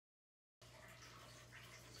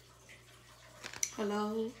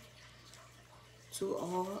Hello to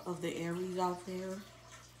all of the Aries out there.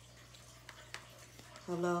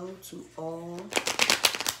 Hello to all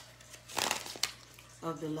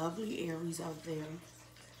of the lovely Aries out there.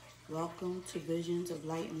 Welcome to Visions of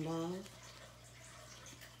Light and Love.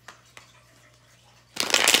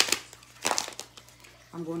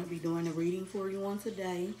 I'm going to be doing a reading for you on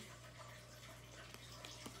today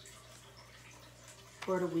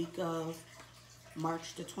for the week of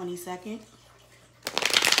March the 22nd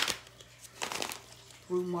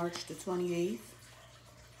through March the 28th.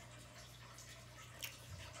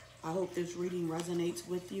 I hope this reading resonates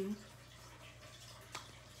with you.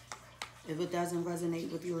 If it doesn't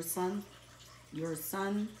resonate with your sun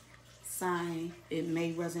sign, it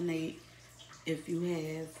may resonate if you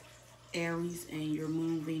have Aries and your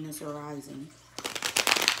moon, Venus, or rising.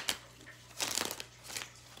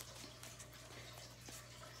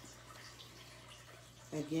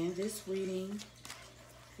 Again, this reading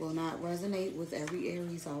will not resonate with every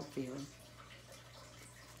Aries out there.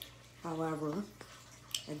 However,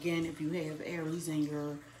 again, if you have Aries and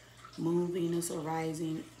your moon, Venus, or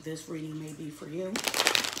rising, this reading may be for you.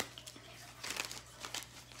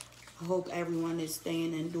 I hope everyone is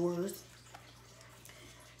staying indoors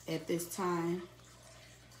at this time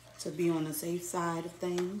to be on the safe side of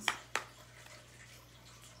things.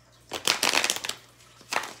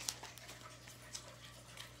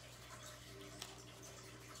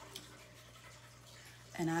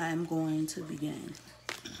 And I am going to begin.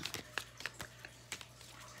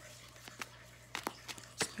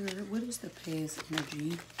 Spirit, what is the past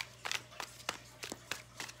energy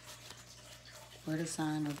for the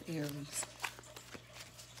sign of Aries?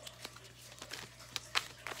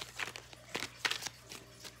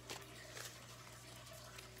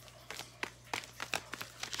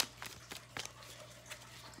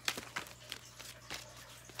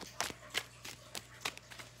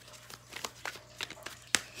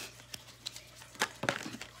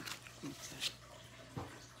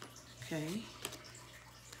 Okay,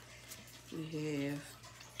 we have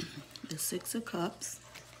the Six of Cups,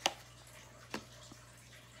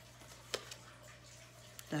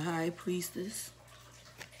 the High Priestess,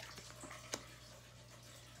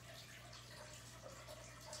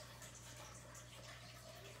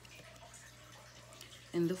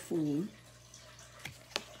 and the Fool.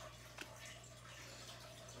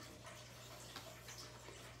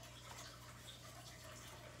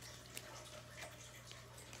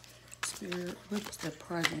 Spirit, what's the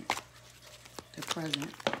present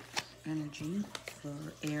energy for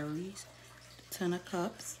Aries? The Ten of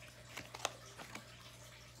Cups,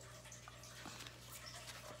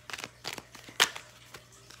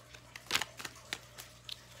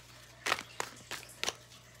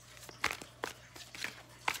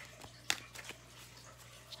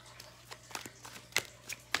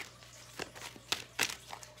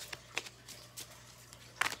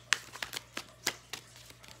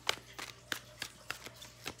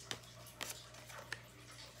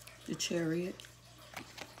 the Chariot,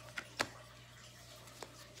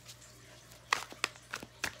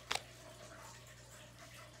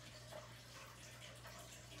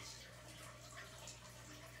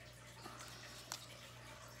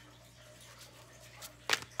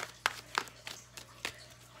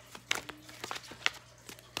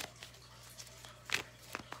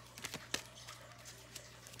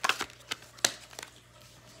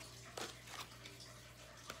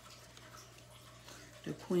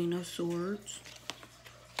 the Queen of Swords,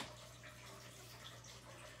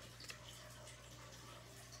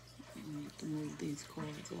 I have to move these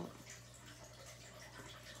cards up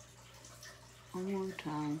one more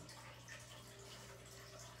time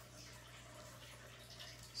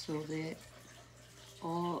so that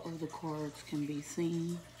all of the cards can be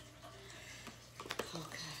seen.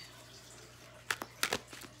 Okay.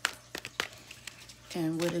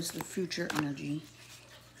 And what is the future energy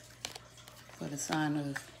for the sign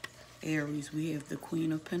of Aries? We have the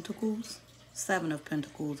Queen of Pentacles, Seven of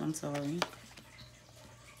Pentacles, I'm sorry.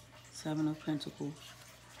 Seven of Pentacles.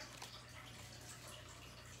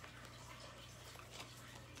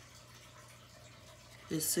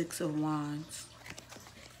 The Six of Wands.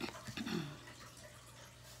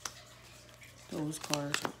 Those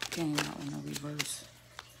cards came out in a reverse.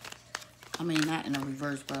 I mean, not in a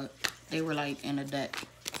reverse, but they were like in a deck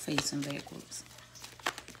facing backwards.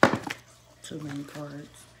 Too many cards.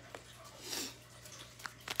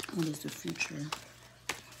 What is the future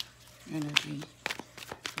energy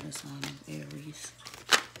for the sign of Aries?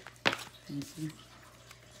 Thank you.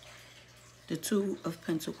 The Two of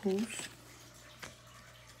Pentacles.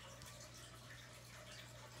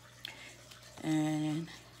 And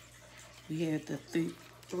We have the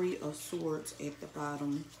Three of Swords at the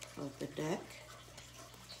bottom of the deck.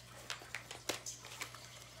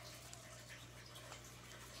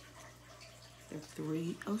 The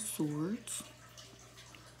Three of Swords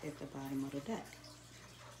at the bottom of the deck.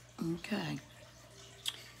 Okay.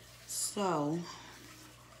 So,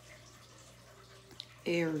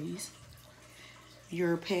 Aries,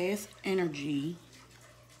 your past energy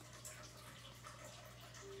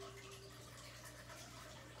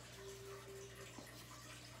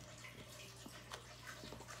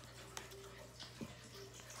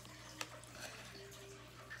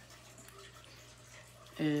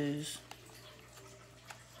is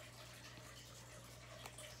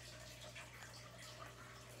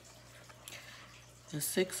the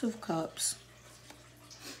Six of Cups,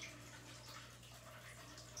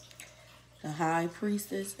 the High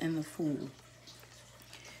Priestess, and the Fool.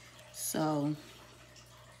 So,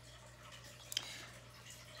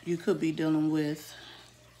 you could be dealing with,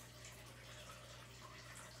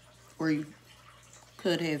 or you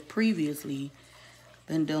could have previously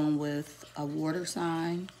been dealing with a water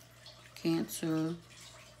sign, Cancer,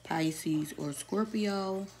 Pisces, or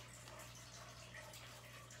Scorpio,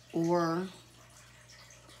 or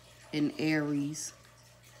an Aries,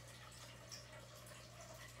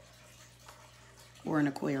 or an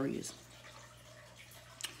Aquarius.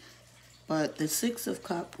 But the Six of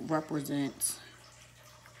Cups represents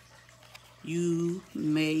you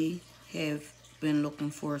may have been looking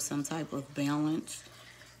for some type of balance,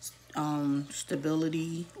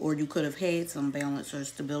 stability, or you could have had some balance or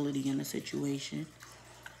stability in a situation.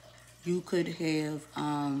 You could have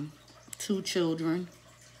 2 children,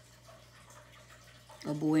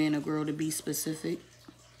 a boy and a girl to be specific.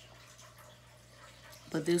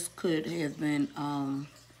 But this could have been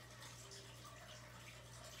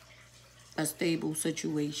a stable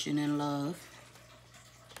situation in love.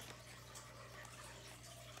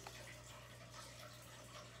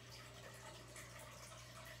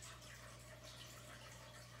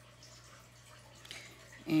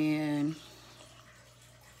 And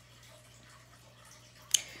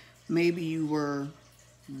maybe you were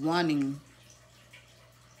wanting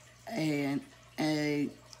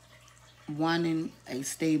a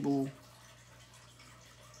stable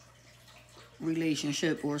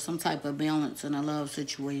relationship or some type of balance in a love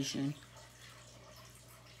situation.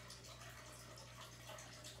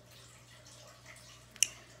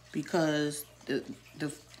 Because the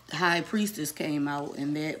High Priestess came out,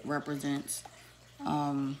 and that represents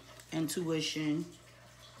intuition,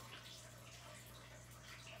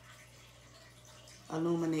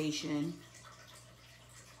 illumination,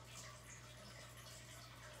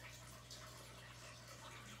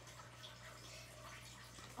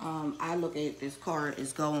 I look at this card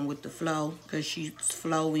as going with the flow because she's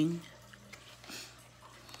flowing.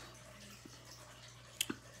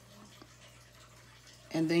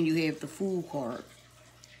 And then you have the Fool card.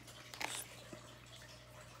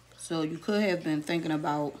 So you could have been thinking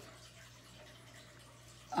about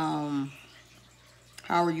how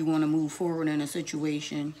are you going to move forward in a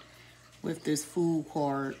situation with this Fool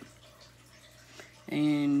card.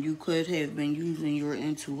 And you could have been using your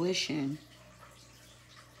intuition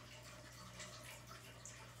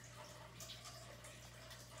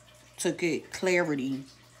to get clarity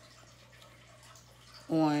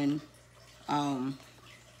on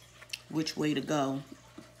which way to go.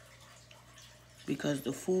 Because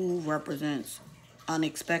the Fool represents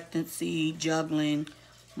unexpectancy, juggling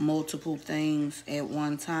multiple things at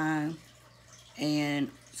one time, and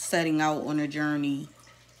setting out on a journey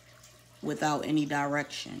without any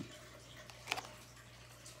direction.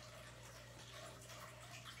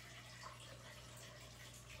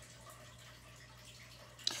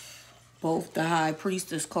 Both the High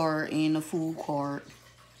Priestess card and the Fool card,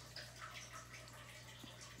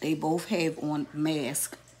 they both have on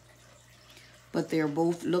mask, but they're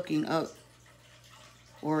both looking up,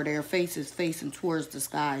 or their faces facing towards the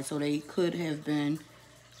sky. So they could have been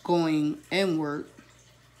going inward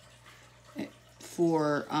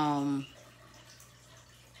for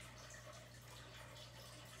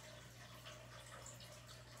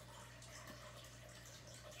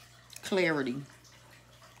clarity.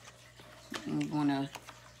 I'm going to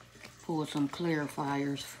pull some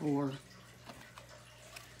clarifiers for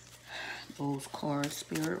those cards.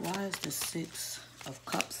 Spirit, why is the Six of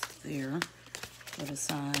Cups there for the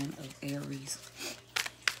sign of Aries?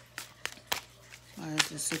 Why is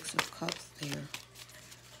the Six of Cups there?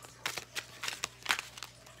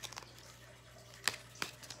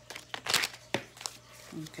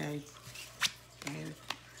 Okay. And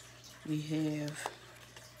we have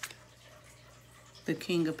the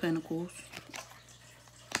King of Pentacles,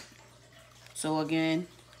 So again,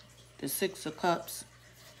 the Six of Cups,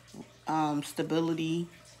 stability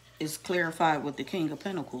is clarified with the King of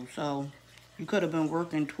Pentacles. So you could have been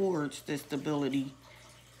working towards this stability,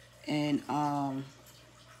 and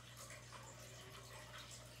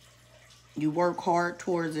you work hard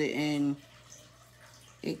towards it, and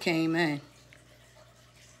it came in.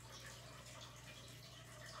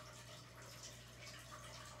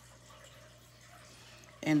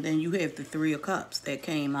 And then you have the Three of Cups that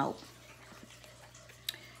came out.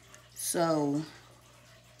 So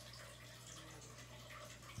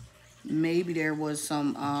maybe there was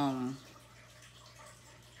some,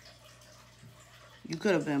 you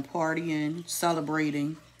could have been partying,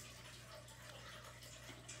 celebrating.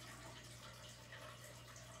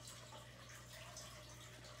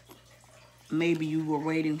 Maybe you were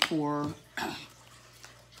waiting for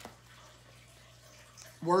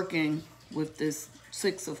working with this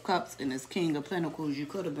Six of Cups and this King of Pentacles. You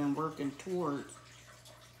could have been working towards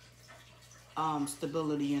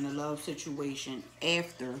stability in a love situation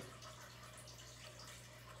after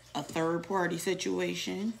a third party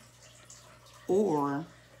situation, or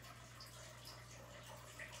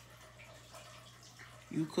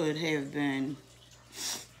you could have been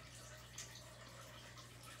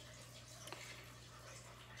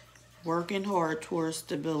working hard towards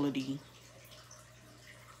stability,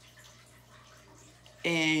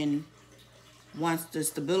 and once the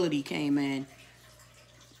stability came in,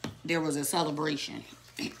 there was a celebration.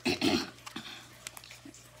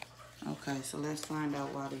 Okay, so let's find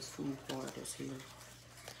out why this Fool card is here.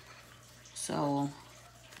 So,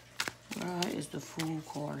 why is the Fool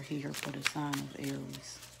card here for the sign of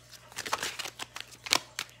Aries?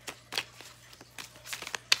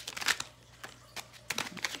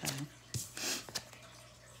 Okay.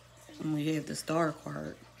 And we have the Star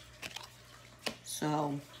card.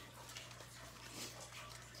 So,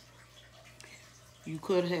 you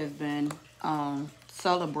could have been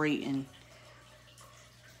celebrating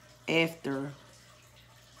after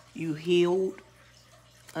you healed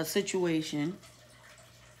a situation.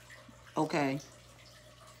 Okay.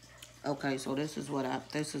 Okay, so this is what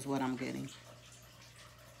I'm getting.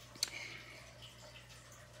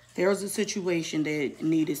 There was a situation that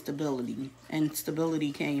needed stability, and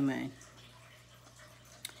stability came in.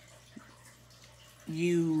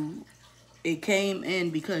 It came in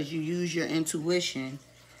because you used your intuition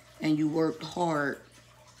and you worked hard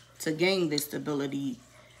to gain this stability,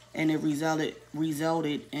 and it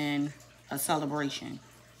resulted in a celebration.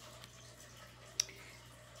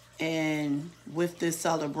 And with this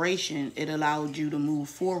celebration, it allowed you to move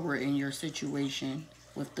forward in your situation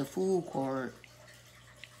with the Fool card.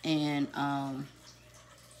 And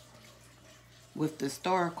with the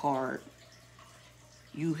Star card,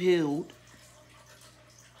 you healed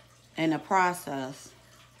in the process,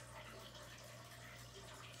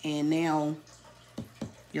 and now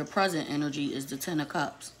your present energy is the Ten of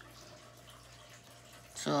Cups.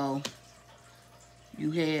 So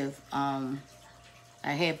you have a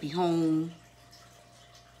happy home,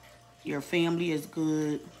 your family is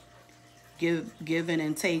good, giving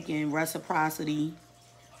and taking, reciprocity.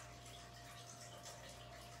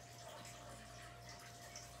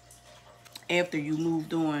 After you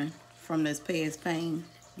moved on from this past pain,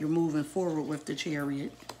 you're moving forward with the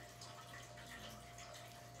Chariot.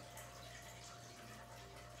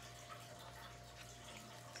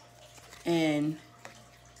 And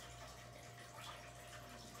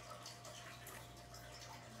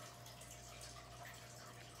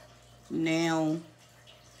now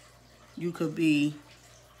you could be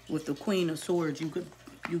with the Queen of Swords. You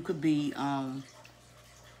could be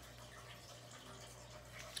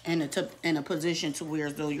in a position to where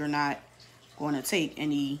as though you're not going to take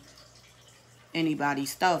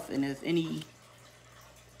anybody's stuff, and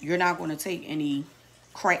you're not going to take any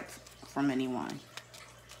crap from anyone.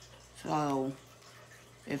 So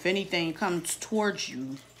if anything comes towards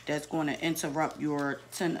you that's going to interrupt your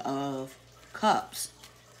Ten of Cups,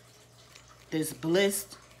 this bliss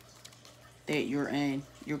that you're in,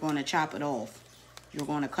 you're going to chop it off. You're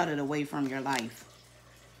going to cut it away from your life.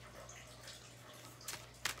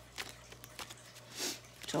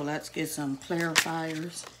 So let's get some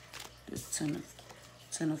clarifiers. This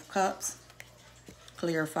Ten of Cups,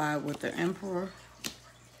 clarified with the Emperor.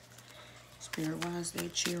 Spirit, why is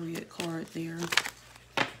that Chariot card there?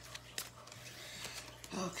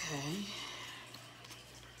 Okay.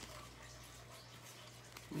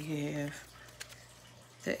 We have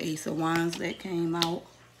the Ace of Wands that came out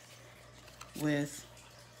with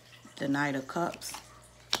the Knight of Cups.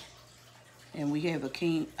 And we have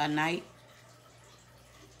a Knight.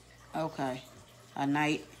 Okay. A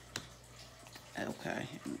Knight. Okay.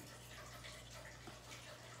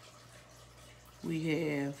 we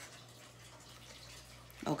have,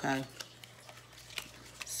 okay,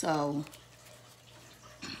 so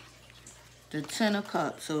the Ten of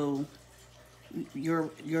Cups. So you're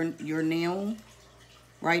now,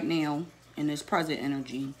 right now, in this present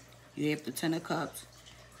energy, you have the Ten of Cups,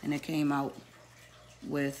 and it came out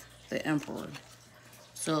with the Emperor.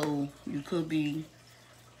 So you could be,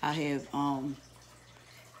 I have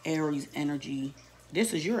Aries energy.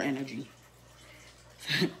 This is your energy.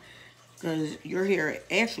 Because you're here,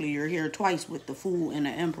 actually you're here twice with the Fool and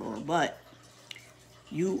the Emperor, but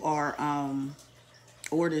you are,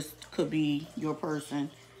 or this could be your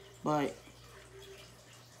person, but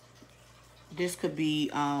this could be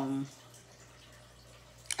a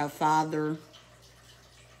father.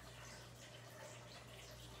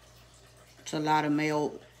 It's a lot of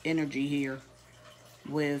male energy here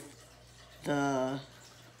with the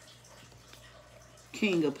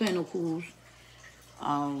King of Pentacles,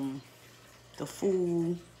 the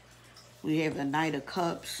Fool. We have the Knight of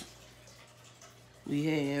Cups. We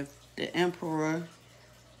have the Emperor.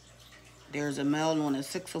 There's a male on the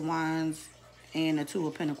Six of Wands and the Two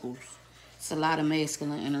of Pentacles. It's a lot of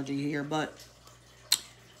masculine energy here, but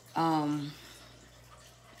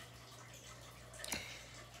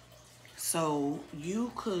so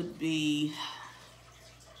you could be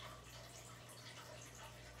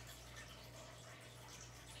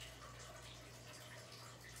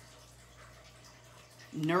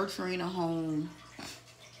nurturing a home,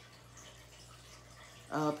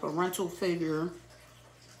 a parental figure,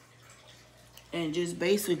 and just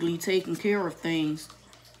basically taking care of things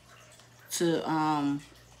to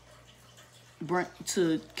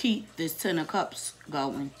keep this Ten of Cups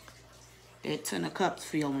going. That Ten of Cups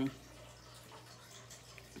feeling.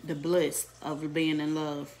 The bliss of being in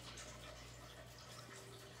love.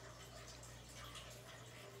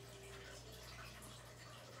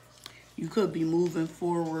 You could be moving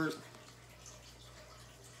forward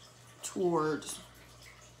towards,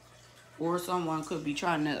 or someone could be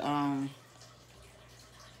trying to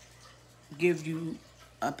give you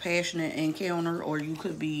a passionate encounter, or you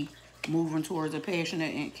could be moving towards a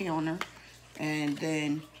passionate encounter. And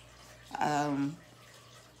then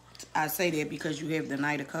I say that because you have the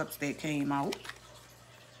Knight of Cups that came out,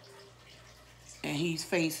 and he's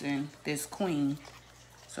facing this Queen.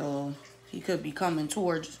 So he could be coming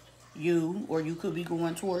towards you, or you could be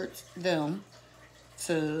going towards them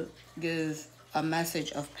to give a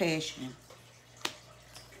message of passion.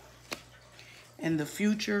 In the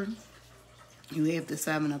future, you have the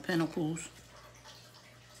Seven of Pentacles.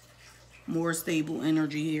 More stable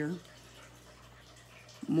energy here.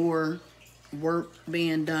 More work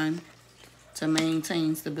being done to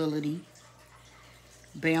maintain stability.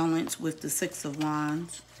 Balance with the Six of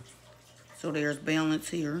Wands. So there's balance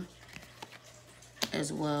here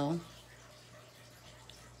as well.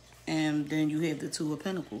 And then you have the Two of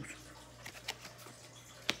Pentacles.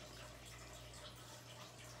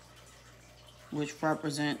 Which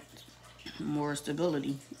represent more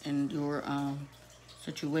stability in your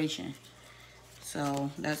situation. So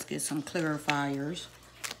let's get some clarifiers.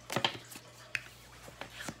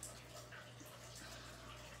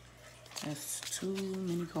 That's too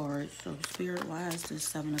many cards. So Spirit, why is this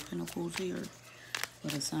Seven of Pentacles here for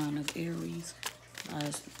the sign of Aries?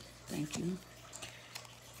 Thank you.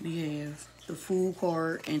 We have the Fool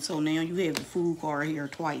card, and so now you have the Fool card here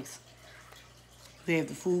twice. You have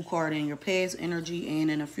the Fool card in your past energy and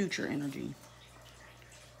in a future energy.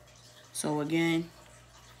 So again,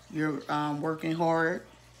 you're working hard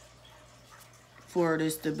for the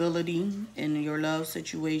stability in your love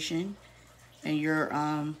situation, and you're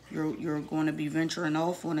going to be venturing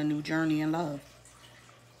off on a new journey in love.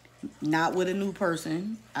 Not with a new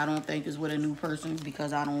person. I don't think it's with a new person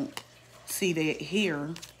because I don't see that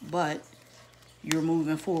here, but you're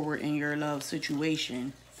moving forward in your love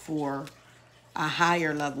situation for a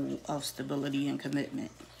higher level of stability and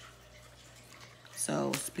commitment.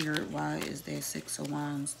 So, Spirit, why is there Six of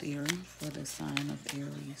Wands there for the sign of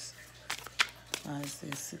Aries? Why is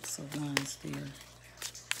there Six of Wands there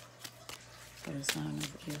for the sign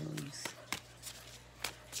of Aries?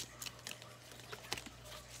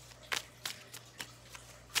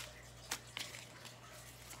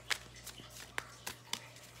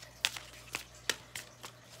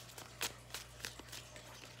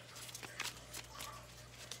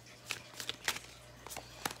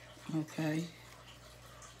 Okay.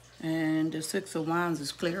 And the Six of Wands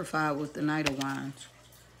is clarified with the Knight of Wands.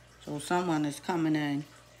 So someone is coming in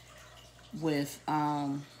with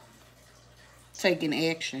taking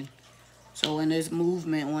action. So in this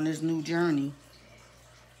movement, on this new journey,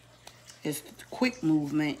 it's quick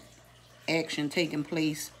movement, action taking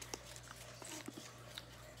place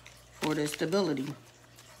for the stability.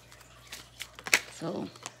 So,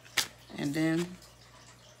 and then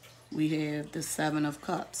we have the Seven of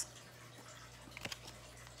Cups.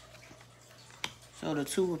 So the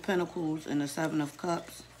Two of Pentacles and the Seven of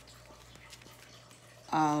Cups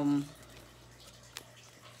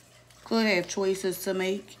could have choices to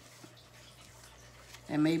make.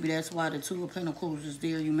 And maybe that's why the Two of Pentacles is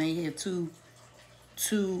there. You may have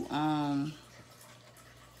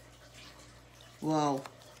well,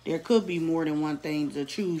 there could be more than one thing to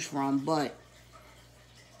choose from, but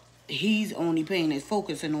he's only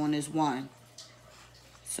focusing on this one.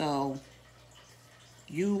 So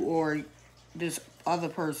you or this other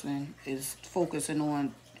person is focusing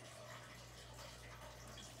on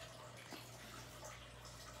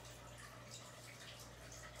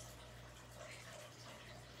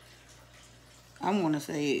I want to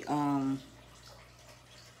say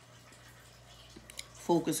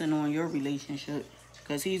focusing on your relationship,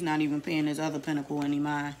 because he's not even paying his other pentacle any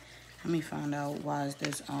mind. Let me find out why is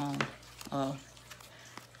this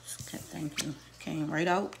thank you, came right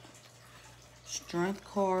out. Strength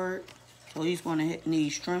card. So he's going to need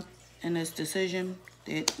strength in this decision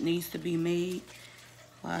that needs to be made.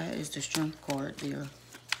 Why is the Strength card there?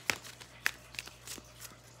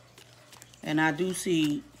 And I do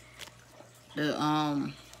see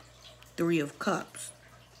the Three of Cups,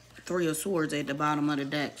 Three of Swords at the bottom of the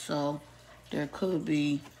deck. So there could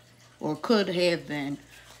be, or could have been,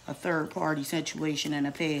 a third-party situation in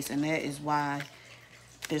the past, and that is why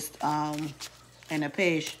this in the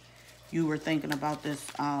past you were thinking about this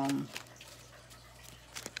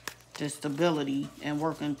this stability and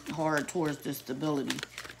working hard towards this stability.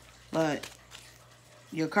 But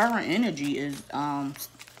your current energy is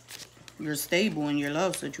you're stable in your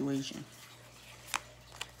love situation.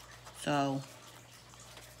 So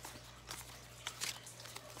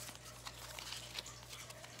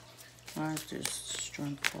why is this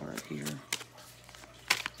Strength card here?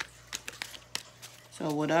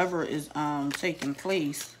 So whatever is taking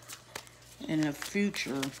place in the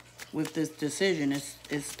future with this decision is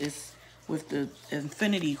with the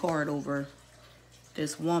Infinity card over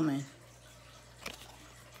this woman.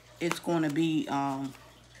 It's going to be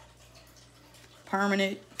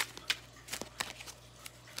permanent.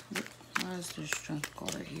 Why is this Strength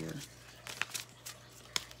card here?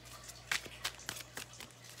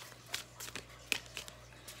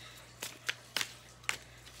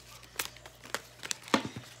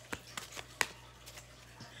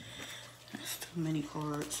 That's too many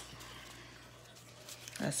cards.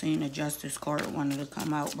 I seen the Justice card wanted to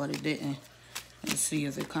come out, but it didn't. Let's see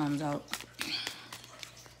if it comes out.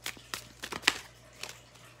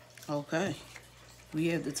 Okay. We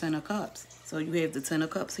have the Ten of Cups. So you have the Ten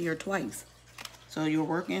of Cups here twice. So you're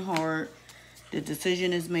working hard. The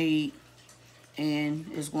decision is made. And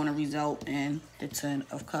it's going to result in the Ten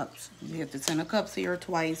of Cups. You have the Ten of Cups here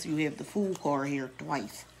twice. You have the Fool card here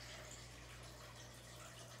twice.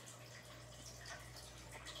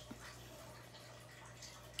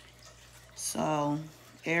 So,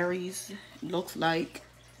 Aries, looks like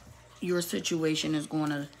your situation is going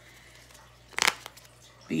to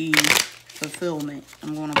be fulfillment.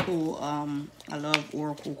 I'm going to pull a Love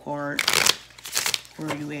Oracle card. Where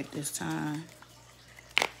are you at this time?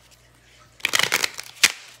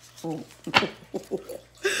 Oh.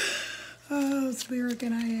 Oh, Spirit,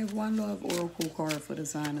 can I have one Love Oracle card for the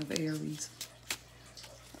sign of Aries?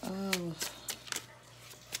 Oh.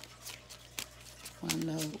 One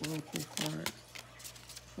Love Oracle card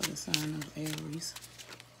for the sign of Aries.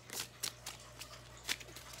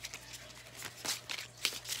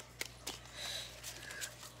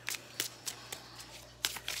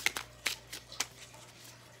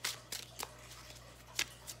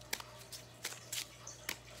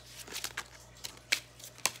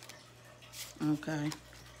 Okay.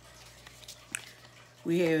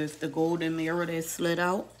 We have the golden mirror that slid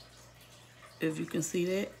out, if you can see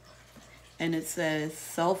that. And it says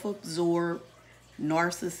self-absorbed,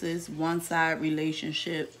 narcissist, one-side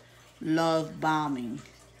relationship, love bombing.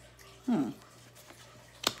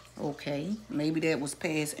 Okay, maybe that was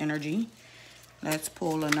past energy. Let's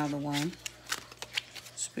pull another one.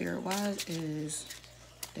 Spirit, why is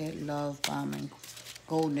that love bombing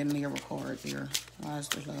golden mirror card there? Why is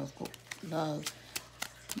the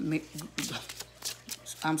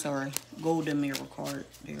golden mirror card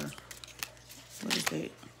there? What is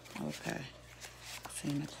that? Okay.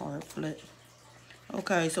 Seeing the card flip.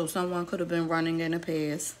 Okay, so someone could have been running in the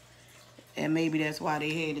past. And maybe that's why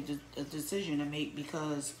they had a decision to make,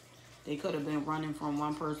 because they could have been running from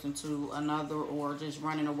one person to another, or just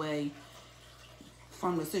running away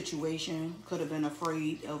from the situation. Could have been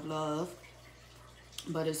afraid of love.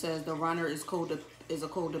 But it says the runner is a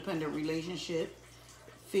codependent relationship,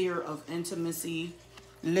 fear of intimacy,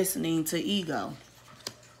 listening to ego.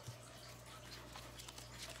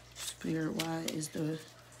 Spirit, why is the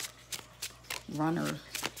runner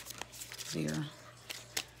there?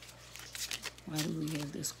 Why do we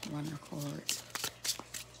have this runner card?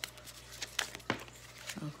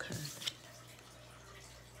 Okay.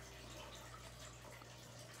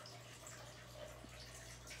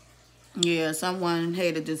 Yeah, someone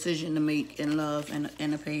had a decision to make in love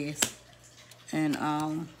in the past. And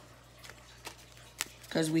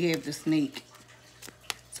because we have the snake.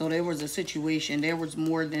 So there was a situation. There was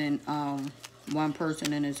more than one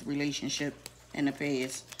person in this relationship in the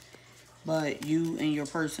past. But you and your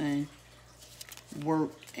person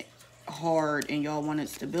worked hard and y'all wanted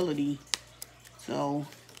stability. So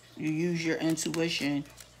you use your intuition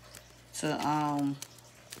to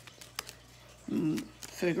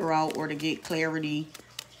figure out or to get clarity.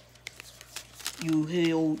 You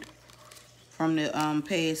healed from the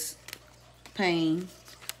past pain,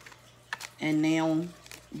 and now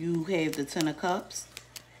you have the 10 of Cups.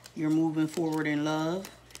 You're moving forward in love.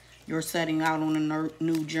 You're setting out on a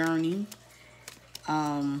new journey.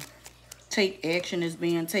 Take action is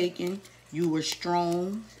being taken. You were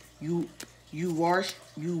strong. You were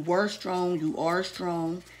strong. You are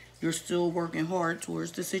strong. You're still working hard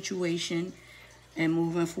towards the situation and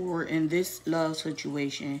moving forward in this love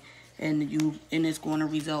situation, and it's going to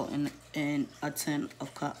result in a 10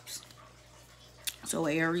 of Cups. So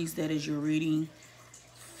Aries, that is your reading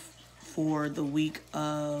for the week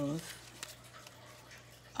of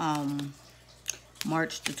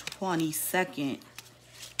March the 22nd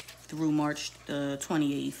through March the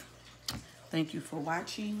 28th. Thank you for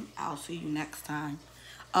watching. I'll see you next time.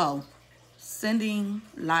 Oh, sending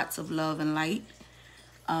lots of love and light.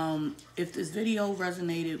 If this video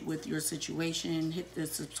resonated with your situation, hit the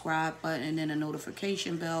subscribe button and the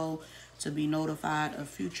notification bell to be notified of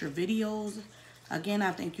future videos. Again,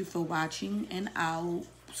 I thank you for watching, and I'll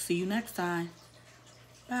see you next time.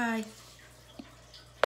 Bye.